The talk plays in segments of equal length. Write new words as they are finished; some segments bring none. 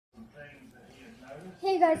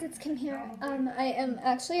Hey guys, it's Kim here. I am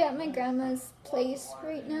actually at my grandma's place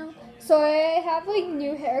right now. So I have like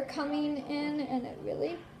new hair coming in and it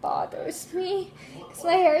really bothers me because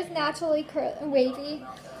my hair is naturally wavy.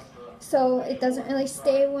 So it doesn't really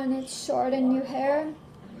stay when it's short and new hair.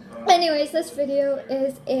 Anyways, this video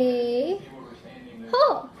is a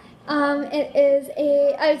haul. I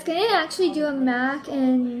was going to actually do a MAC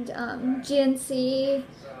and GNC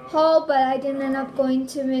haul, but I didn't end up going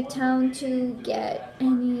to Midtown to get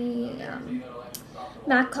any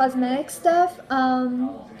MAC cosmetic stuff.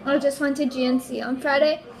 I just went to GNC on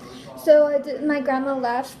Friday. So my grandma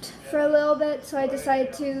left for a little bit, so I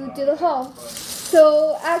decided to do the haul.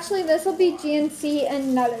 So actually this will be GNC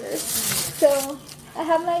and Nuters. So I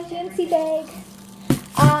have my GNC bag.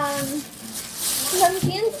 From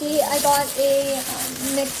GNC, I got a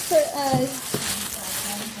mixer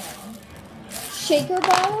shaker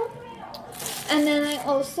bottle, and then I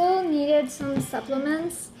also needed some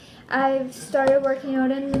supplements. I've started working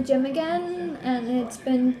out in the gym again, and it's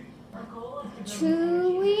been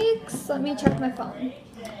 2 weeks. Let me check my phone.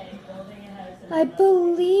 I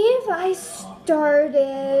believe I started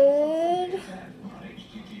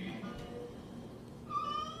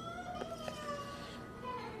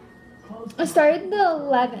the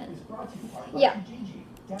 11th. Yeah.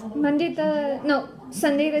 Sunday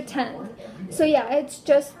the 10th. So yeah,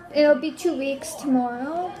 it'll be 2 weeks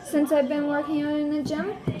tomorrow since I've been working out in the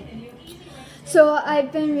gym. So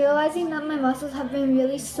I've been realizing that my muscles have been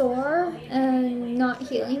really sore and not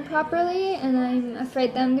healing properly, and I'm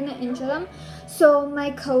afraid that I'm gonna injure them. So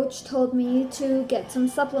my coach told me to get some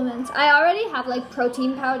supplements. I already have like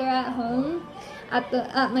protein powder at home at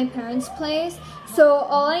my parents' place. So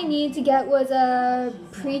all I needed to get was a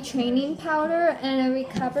pre-training powder and a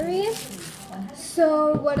recovery.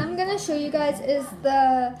 So what I'm gonna show you guys is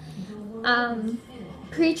the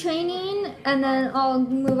pre-training, and then I'll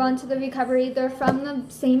move on to the recovery. They're from the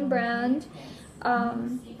same brand.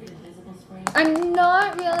 I'm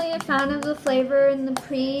not really a fan of the flavor in the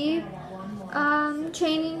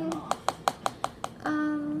training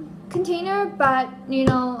container, but you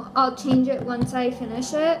know, I'll change it once I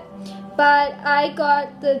finish it. But I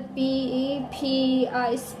got the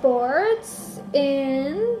BPI Sports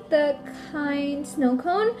in the kind snow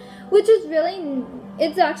cone, which is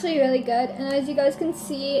it's actually really good. And as you guys can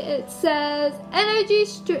see, it says energy,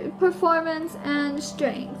 performance, and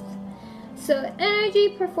strength. So energy,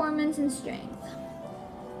 performance, and strength.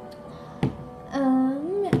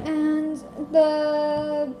 And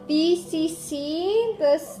the BCC,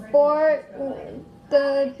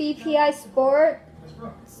 the BPI Sport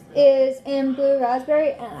is in blue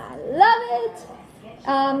raspberry, and I love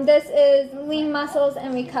it. This is lean muscles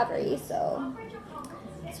and recovery, so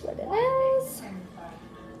that's what it is.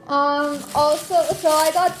 Also, so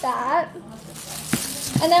I got that,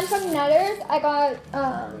 and then from Nutters I got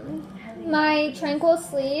my Tranquil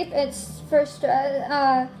Sleep. It's for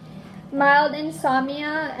stress, mild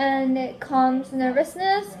insomnia, and it calms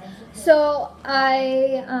nervousness. So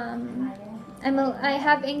I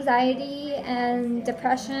have anxiety and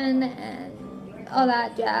depression and all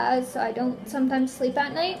that jazz, so I don't sometimes sleep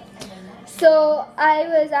at night. So I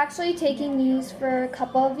was actually taking these for a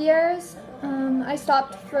couple of years. I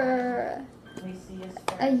stopped for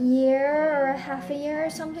a year or half a year or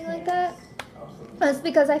something like that. That's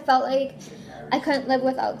because I felt like I couldn't live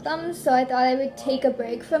without them, so I thought I would take a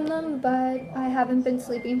break from them, but I haven't been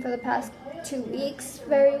sleeping for the past 2 weeks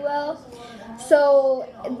very well. So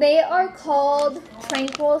they are called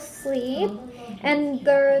Tranquil Sleep, and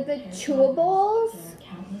they're the chewables.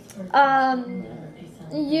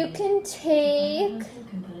 You can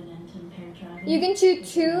chew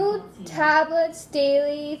 2 tablets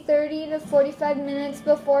daily, 30 to 45 minutes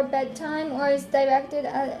before bedtime, or is directed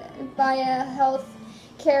by a health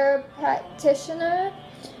care practitioner.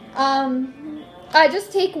 I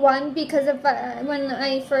just take one because when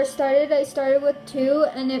I first started, I started with 2,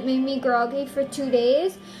 and it made me groggy for 2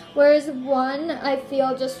 days. Whereas 1, I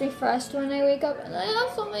feel just refreshed when I wake up, and I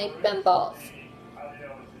also make pimples.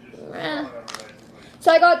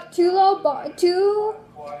 So I got 2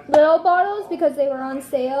 little bottles because they were on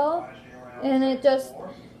sale, and it just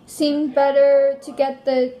seemed better to get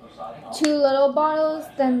the 2 little bottles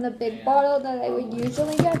than the big bottle that I would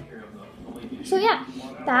usually get. So yeah,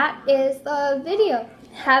 that is the video.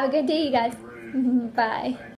 Have a good day, you guys. Bye.